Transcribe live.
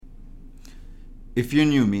If you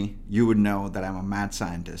knew me, you would know that I'm a mad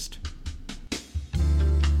scientist.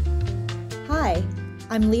 Hi,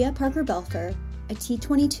 I'm Leah Parker Belfer, a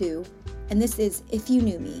T’22, and this is If You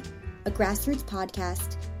Knew Me, a grassroots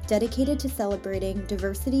podcast dedicated to celebrating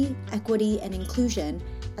diversity, equity, and inclusion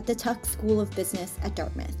at the Tuck School of Business at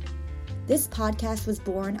Dartmouth. This podcast was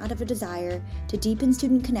born out of a desire to deepen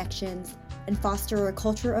student connections and foster a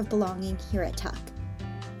culture of belonging here at Tuck.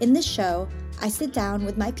 In this show, I sit down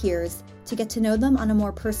with my peers to get to know them on a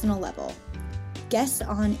more personal level. Guests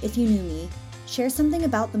on If You Knew Me share something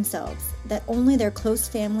about themselves that only their close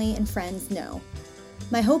family and friends know.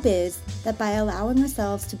 My hope is that by allowing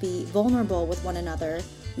ourselves to be vulnerable with one another,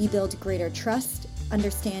 we build greater trust,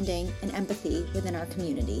 understanding, and empathy within our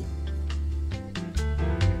community.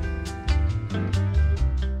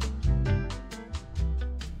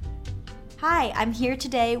 Hi, I'm here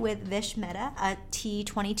today with Vish Mehta, a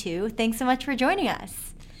T’22. Thanks so much for joining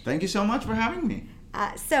us. Thank you so much for having me.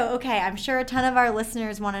 I'm sure a ton of our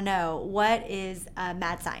listeners want to know, what is a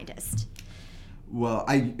mad scientist? Well,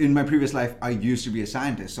 in my previous life, I used to be a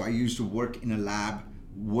scientist. So I used to work in a lab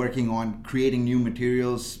working on creating new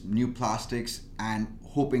materials, new plastics, and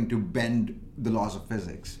hoping to bend the laws of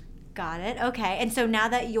physics. Got it. Okay. And so now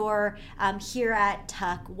that you're here at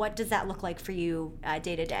Tuck, what does that look like for you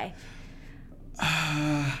day to day?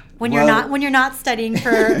 When you're not studying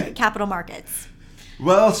for capital markets.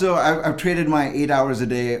 Well, so I've traded my 8 hours a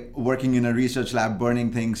day working in a research lab,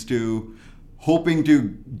 burning things, to hoping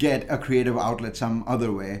to get a creative outlet some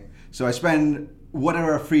other way. So I spend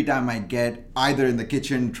whatever free time I get either in the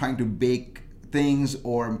kitchen trying to bake things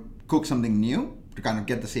or cook something new to kind of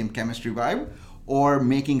get the same chemistry vibe, or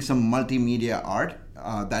making some multimedia art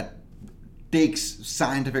that takes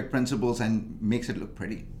scientific principles and makes it look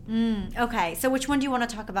pretty. Okay, so which one do you want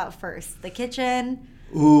to talk about first? The kitchen?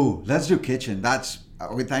 Ooh, let's do kitchen. That's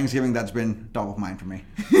with Thanksgiving, that's been top of mind for me.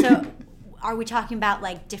 So are we talking about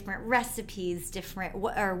like different recipes,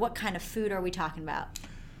 what kind of food are we talking about?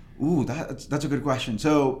 Ooh, that's a good question.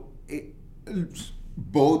 So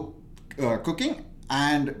both cooking,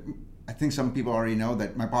 and I think some people already know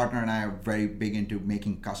that my partner and I are very big into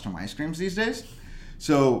making custom ice creams these days.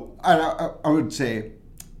 So I would say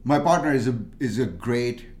my partner is a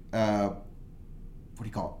great a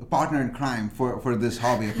partner in crime for this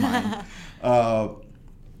hobby of mine.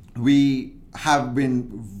 We have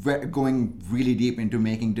been going really deep into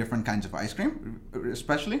making different kinds of ice cream,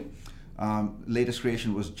 especially. Latest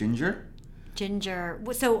creation was ginger. Ginger.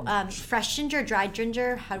 So fresh ginger, dried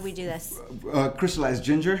ginger? How do we do this? Crystallized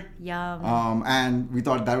ginger. Yum. And we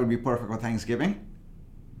thought that would be perfect for Thanksgiving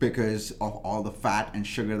because of all the fat and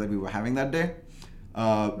sugar that we were having that day.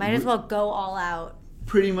 Might as well go all out.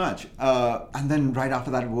 Pretty much. And then right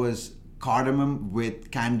after that was cardamom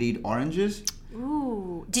with candied oranges.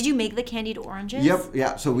 Ooh. Did you make the candied oranges? Yep.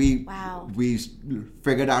 Yeah. So we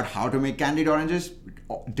figured out how to make candied oranges.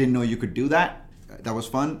 Didn't know you could do that. That was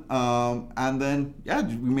fun. And then,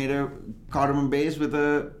 we made a cardamom base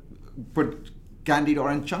put candied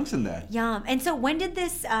orange chunks in there. Yum. And so when did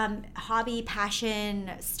this hobby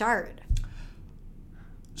passion start?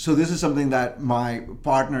 So this is something that my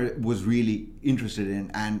partner was really interested in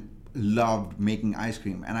and loved making ice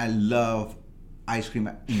cream. And I love ice cream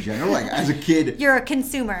in general. Like as a kid. You're a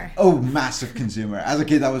consumer. Oh, massive consumer. As a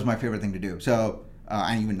kid, that was my favorite thing to do. So,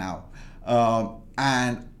 and even now.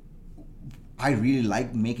 And I really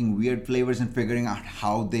like making weird flavors and figuring out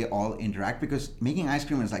how they all interact, because making ice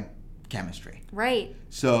cream is like chemistry. Right.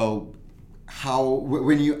 So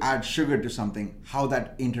when you add sugar to something, how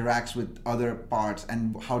that interacts with other parts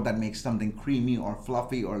and how that makes something creamy or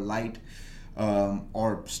fluffy or light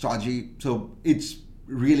or stodgy. So it's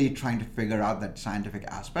really trying to figure out that scientific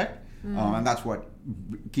aspect. And that's what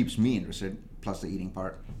keeps me interested, plus the eating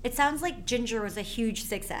part. It sounds like ginger was a huge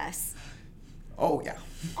success. Oh, yeah.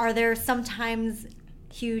 Are there sometimes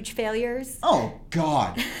huge failures? Oh,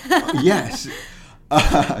 God. Yes.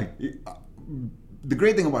 The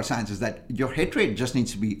great thing about science is that your hit rate just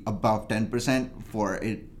needs to be above 10%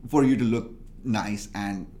 for you to look nice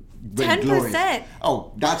and very 10%? glorious.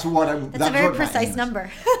 Oh, that's what I'm... That's a very precise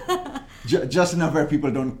number. Just enough where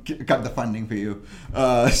people don't cut the funding for you.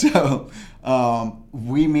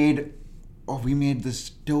 We made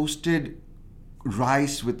this toasted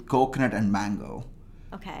rice with coconut and mango.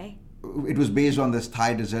 Okay. It was based on this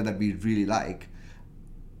Thai dessert that we really like.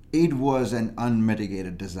 It was an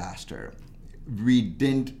unmitigated disaster. We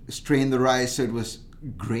didn't strain the rice, so it was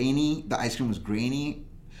grainy. The ice cream was grainy.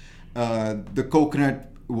 The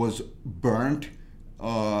coconut was burnt,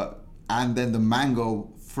 and then the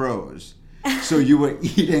mango froze. So you were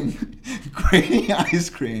eating grainy ice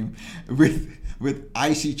cream with with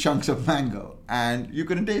icy chunks of mango, and you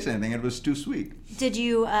couldn't taste anything. It was too sweet. Did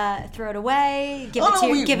you throw it away? Give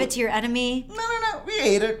it to your enemy? No. We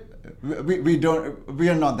ate it. We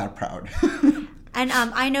are not that proud. And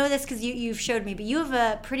I know this because you've showed me, but you have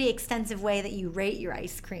a pretty extensive way that you rate your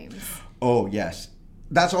ice creams. Oh, yes.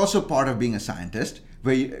 That's also part of being a scientist,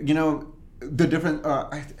 where, the difference,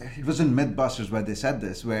 it was in Mythbusters where they said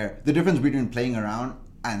this, where the difference between playing around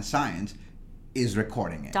and science is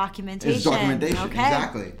recording it. Documentation. It's documentation, okay.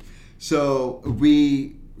 Exactly. So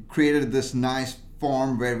we created this nice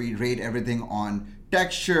form where we rate everything on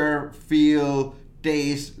texture, feel,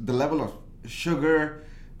 taste, the level of sugar.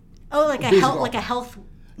 Oh, like a health.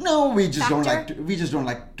 No, we just factor? don't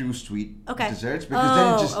like too sweet desserts, because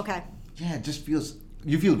then it just it just feels,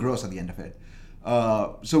 you feel gross at the end of it.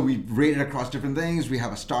 So we rate it across different things. We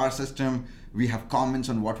have a star system. We have comments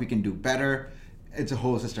on what we can do better. It's a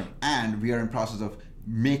whole system, and we are in process of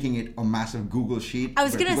making it a massive Google sheet. I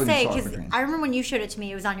was going to say, because I remember when you showed it to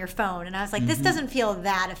me, it was on your phone, and I was like, this doesn't feel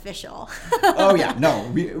that official. Oh yeah,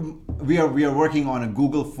 no, we are working on a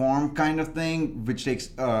Google form kind of thing, which takes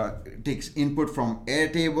input from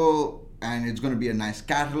Airtable, and it's going to be a nice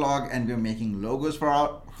catalog, and we're making logos for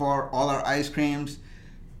all our ice creams.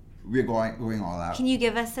 We're going all out. Can you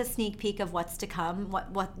give us a sneak peek of what's to come?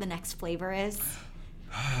 What the next flavor is?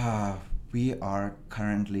 We are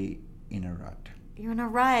currently in a rut. You're in a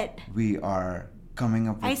rut. We are coming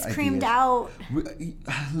up with ice creamed out.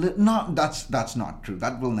 That's not true.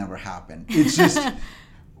 That will never happen. It's just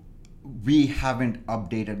we haven't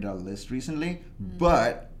updated our list recently,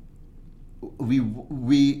 but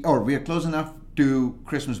we are close enough to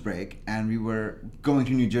Christmas break, and we were going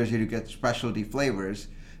to New Jersey to get specialty flavors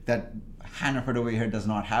that Hannaford over here does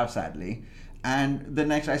not have, sadly. And the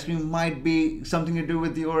next ice cream might be something to do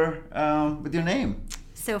with your name.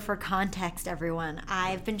 So for context, everyone,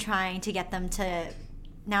 I've been trying to get them to.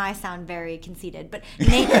 Now I sound very conceited, but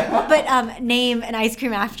name an ice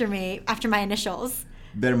cream after me, after my initials.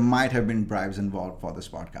 There might have been bribes involved for this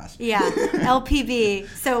podcast. Yeah, LPB.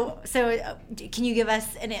 So can you give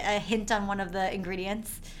us a hint on one of the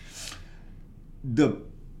ingredients? The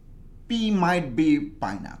P might be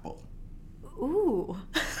pineapple. Ooh.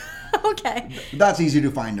 Okay. That's easy to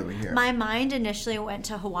find over here. My mind initially went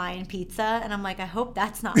to Hawaiian pizza, and I'm like, I hope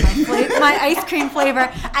that's not my ice cream flavor.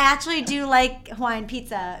 I actually do like Hawaiian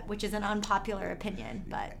pizza, which is an unpopular opinion,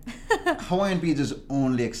 but Hawaiian pizza is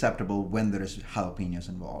only acceptable when there is jalapenos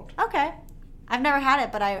involved. Okay. I've never had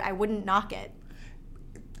it, but I wouldn't knock it.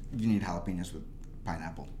 You need jalapenos with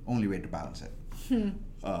pineapple. Only way to balance it.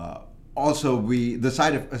 Also, the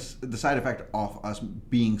side effect of us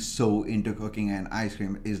being so into cooking and ice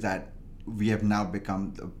cream is that we have now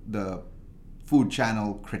become the food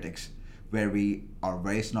channel critics, where we are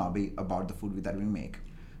very snobby about the food that we make.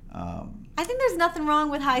 I think there's nothing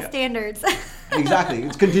wrong with high standards. Exactly,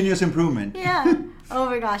 it's continuous improvement. Yeah. Oh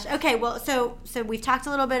my gosh. Okay. Well, so we've talked a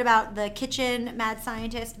little bit about the kitchen mad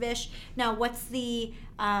scientist, Vish. Now, what's the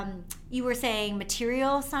you were saying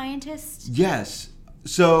material scientist? Yes.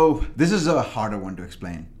 So this is a harder one to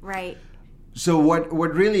explain. Right. So what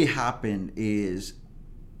really happened is,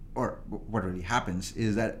 or what really happens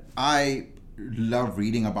is that I love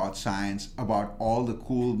reading about science, about all the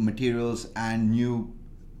cool materials and new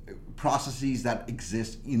processes that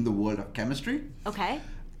exist in the world of chemistry. Okay.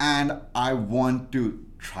 And I want to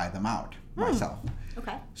try them out myself.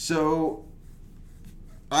 Okay. So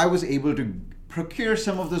I was able to procure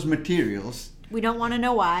some of those materials. We don't want to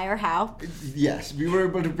know why or how. Yes, we were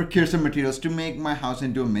able to procure some materials to make my house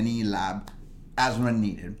into a mini lab as when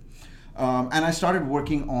needed. And I started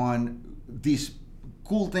working on these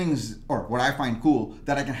cool things, or what I find cool,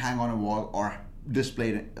 that I can hang on a wall or display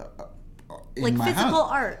in like my house. Like physical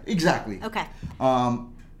art. Exactly. Okay.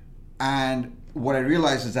 And what I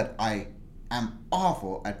realized is that I am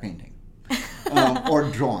awful at painting. Or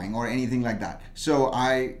drawing or anything like that. So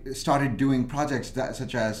I started doing projects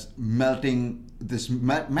such as melting this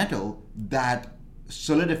metal that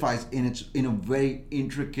solidifies in a very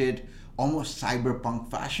intricate, almost cyberpunk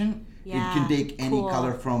fashion. Yeah, it can take any cool.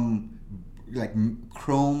 color from like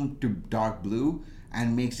chrome to dark blue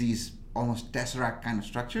and makes these almost tesseract kind of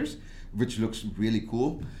structures, which looks really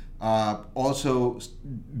cool. Also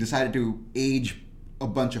decided to age a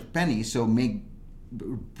bunch of pennies, so make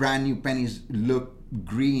brand new pennies look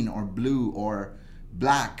green or blue or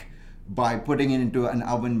black by putting it into an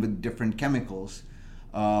oven with different chemicals,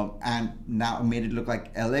 and now made it look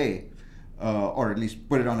like LA, or at least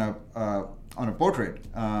put it on a portrait.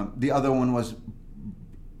 The other one was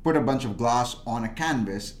put a bunch of glass on a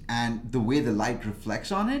canvas, and the way the light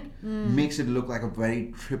reflects on it makes it look like a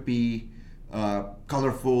very trippy,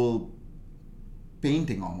 colorful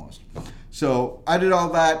painting almost. So I did all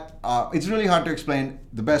that. It's really hard to explain.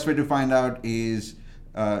 The best way to find out is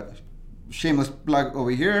shameless plug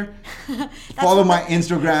over here. Follow my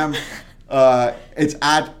Instagram. It's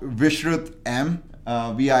at Vishrutm,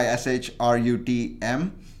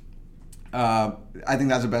 Vishrutm. I think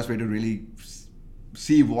that's the best way to really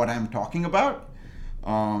see what I'm talking about.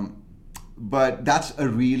 But that's a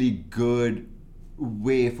really good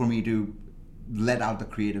way for me to let out the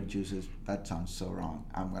creative juices. That sounds so wrong.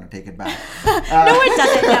 I'm going to take it back. No, it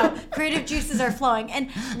doesn't. No, creative juices are flowing. And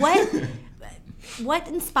what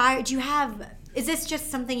inspired? Do you have? Is this just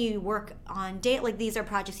something you work on daily? Like these are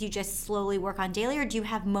projects you just slowly work on daily, or do you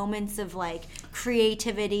have moments of like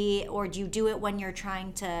creativity, or do you do it when you're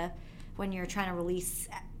trying to release,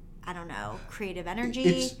 I don't know, creative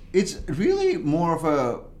energy? It's really more of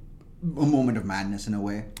a moment of madness in a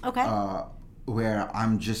way. Okay. Where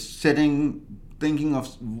I'm just sitting, thinking of,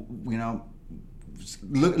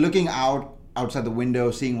 looking outside the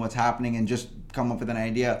window, seeing what's happening, and just come up with an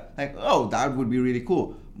idea like, oh, that would be really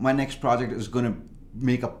cool. My next project is going to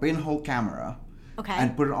make a pinhole camera,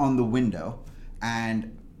 and put it on the window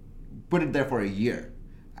and put it there for a year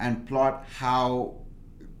and plot how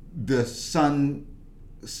the sun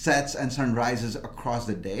sets and sun rises across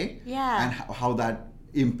the day, and how that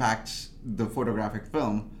impacts the photographic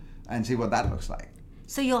film, and see what that looks like.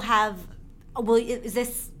 So you'll have, is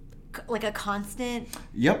this like a constant?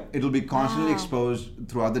 Yep, it'll be constantly exposed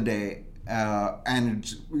throughout the day, and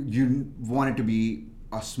you want it to be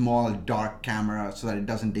a small dark camera so that it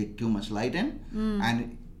doesn't take too much light in.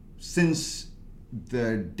 And since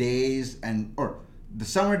the days the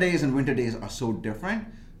summer days and winter days are so different,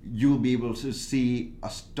 you'll be able to see a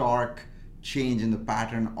stark change in the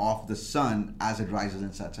pattern of the sun as it rises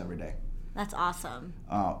and sets every day. That's awesome.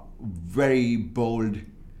 Very bold,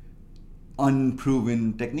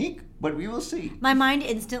 unproven technique, but we will see. My mind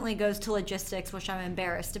instantly goes to logistics, which I'm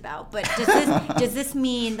embarrassed about. But does this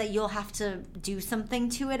mean that you'll have to do something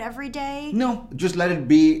to it every day? No, just let it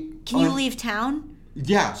be. Can you leave town?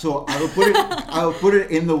 Yeah, so I will put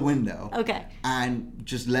it in the window. Okay. And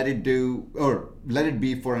just let it be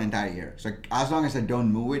for an entire year. So as long as I don't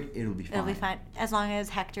move it, it'll be fine. It'll be fine. As long as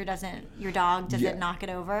Hector your dog doesn't knock it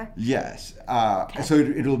over? Yes. So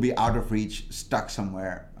it'll be out of reach, stuck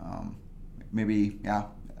somewhere. Maybe,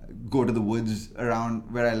 go to the woods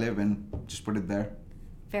around where I live and just put it there.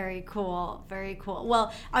 Very cool. Very cool.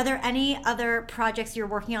 Well, are there any other projects you're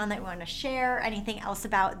working on that you want to share? Anything else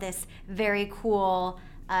about this very cool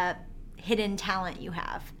hidden talent you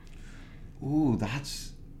have? Ooh,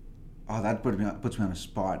 that puts me on a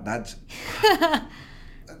spot. That's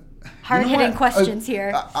hard-hitting questions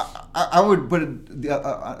here. I would put it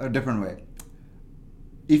a different way.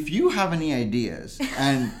 If you have any ideas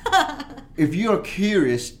and if you're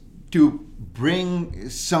curious to bring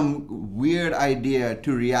some weird idea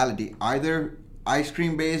to reality, either ice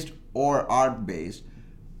cream based or art based,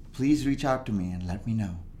 please reach out to me and let me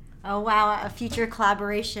know. Oh wow, a future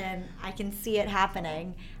collaboration. I can see it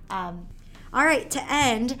happening. All right, to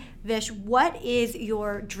end, Vish, what is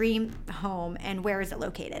your dream home and where is it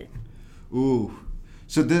located? Ooh,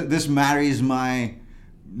 so this marries my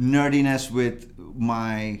nerdiness with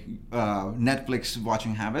my Netflix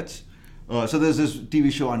watching habits. So there's this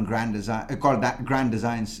TV show on Grand Designs that's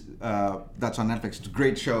on Netflix. It's a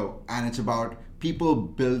great show, and it's about people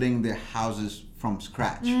building their houses from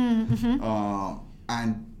scratch, and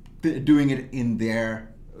doing it in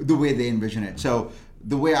the way they envision it. So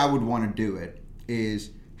the way I would want to do it is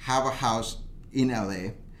have a house in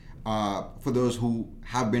LA. For those who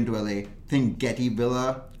have been to LA, think Getty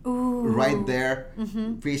Villa. Ooh. Right there,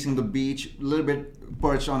 facing the beach, a little bit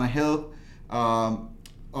perched on a hill.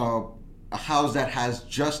 A house that has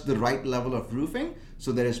just the right level of roofing,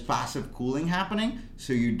 so there is passive cooling happening,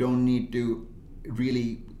 so you don't need to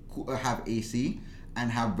really have AC, and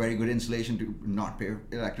have very good insulation to not pay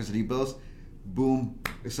electricity bills. Boom,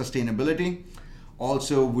 sustainability.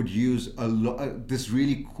 Also would use this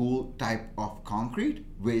really cool type of concrete,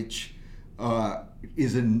 which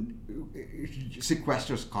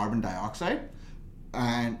sequesters carbon dioxide,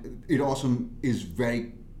 and it also is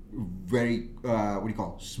very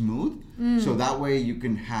smooth. So that way you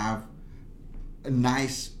can have a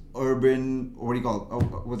nice urban,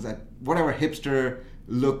 whatever hipster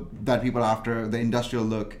look that people after, the industrial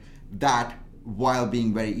look, that while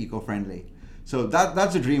being very eco-friendly. So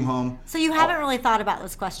that's a dream home. So you haven't really thought about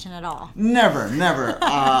this question at all? Never.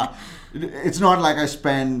 It's not like I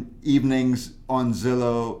spend evenings on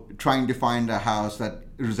Zillow trying to find a house that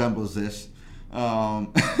resembles this.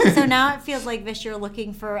 So now it feels like, Vish, you're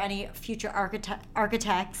looking for any future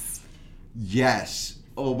architects. Yes.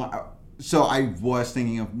 Oh my. So I was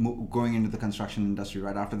thinking of going into the construction industry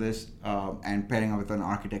right after this, and pairing up with an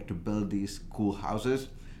architect to build these cool houses.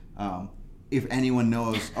 If anyone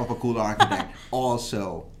knows of a cool architect,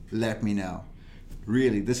 also let me know.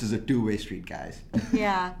 Really, this is a two-way street, guys.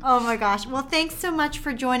 Yeah. Oh my gosh. Well, thanks so much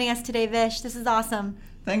for joining us today, Vish. This is awesome.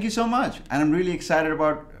 Thank you so much. And I'm really excited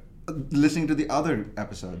about listening to the other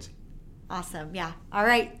episodes. Awesome. Yeah. All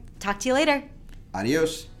right. Talk to you later.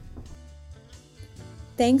 Adios.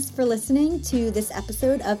 Thanks for listening to this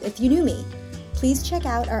episode of If You Knew Me. Please check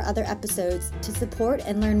out our other episodes to support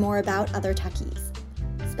and learn more about other techies.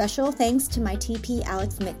 Special thanks to my TP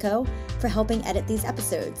Alex Mitko for helping edit these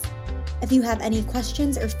episodes. If you have any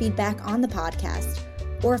questions or feedback on the podcast,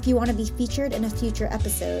 or if you want to be featured in a future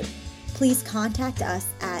episode, please contact us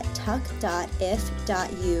at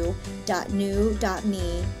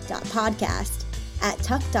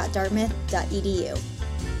tuck.if.u.new.me.podcast@tuck.dartmouth.edu.